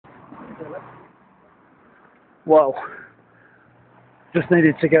Well, just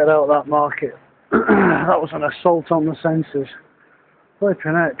needed to get out of that market. That was an assault on the senses.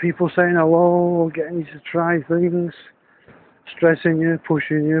 Flipping out, people saying hello, getting you to try things, stressing you,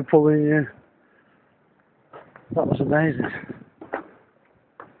 pushing you, pulling you. That was amazing.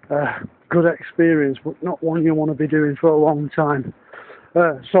 Good experience, but not one you want to be doing for a long time.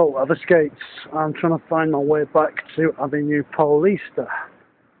 So I've escaped. I'm trying to find my way back to Avenue Paulista.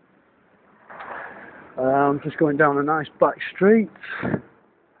 I'm just going down a nice back street.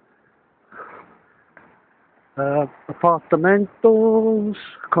 Apartamentos,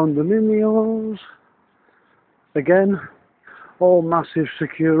 condominios. Again, all massive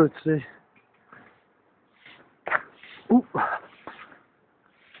security. Ooh.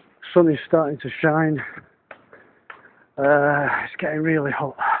 Sun is starting to shine. It's getting really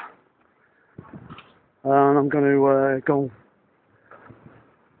hot. And I'm going to go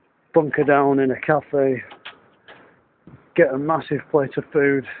bunker down in a cafe, get a massive plate of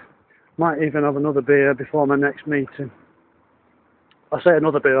food, might even have another beer before my next meeting. I say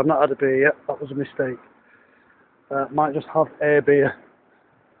another beer, I've not had a beer yet, that was a mistake. Might just have a beer.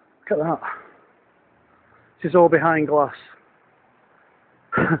 Look at that. This is all behind glass.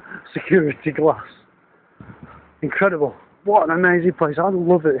 Security glass. Incredible. What an amazing place. I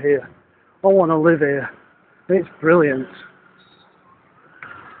love it here. I want to live here. It's brilliant.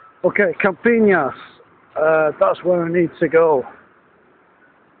 Okay, Campinas. That's where I need to go.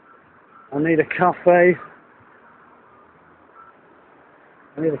 I need a cafe.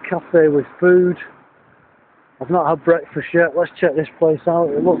 I need a cafe with food. I've not had breakfast yet. Let's check this place out.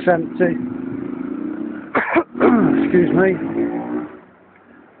 It looks empty. Excuse me.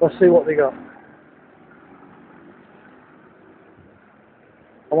 Let's see what they got.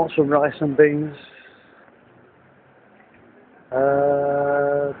 I want some rice and beans.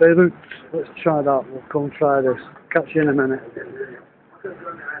 Beirut. Let's try that. We'll go and try this. Catch you in a minute.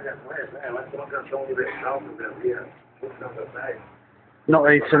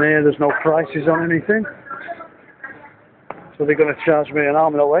 Not eating here. There's no prices on anything. So they're going to charge me an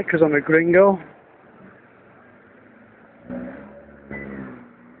arm and a leg because I'm a gringo.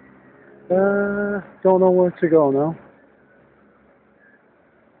 Don't know where to go now.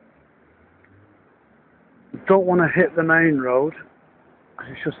 Don't want to hit the main road.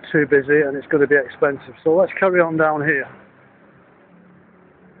 It's just too busy and it's going to be expensive. So let's carry on down here.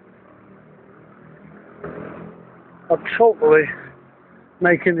 I'm totally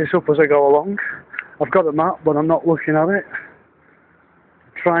making this up as I go along. I've got a map, but I'm not looking at it.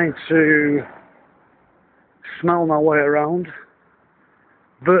 Trying to smell my way around.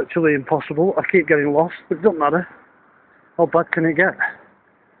 Virtually impossible. I keep getting lost, but it doesn't matter. How bad can it get?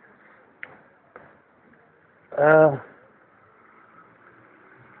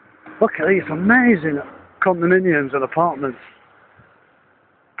 Look at these amazing condominiums and apartments.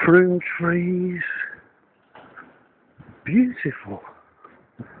 Prune trees. Beautiful.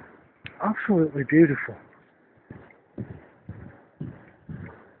 Absolutely beautiful.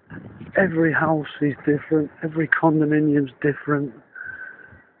 Every house is different. Every condominium's different.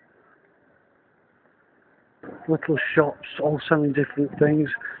 Little shops all selling different things.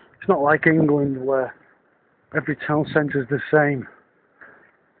 It's not like England where every town centre's the same.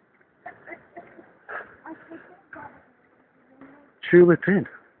 Tulip Inn.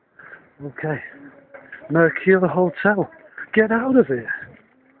 Okay. Mercure Hotel. Get out of here.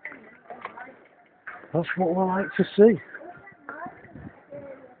 That's what we like to see.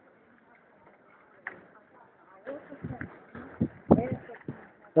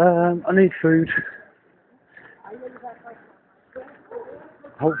 I need food.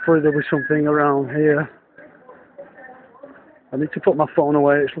 Hopefully there'll be something around here. I need to put my phone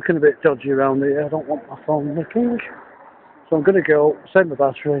away. It's looking a bit dodgy around here. I don't want my phone nicking. So I'm going to go, save my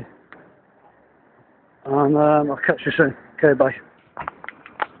battery. And I'll catch you soon. Okay, bye.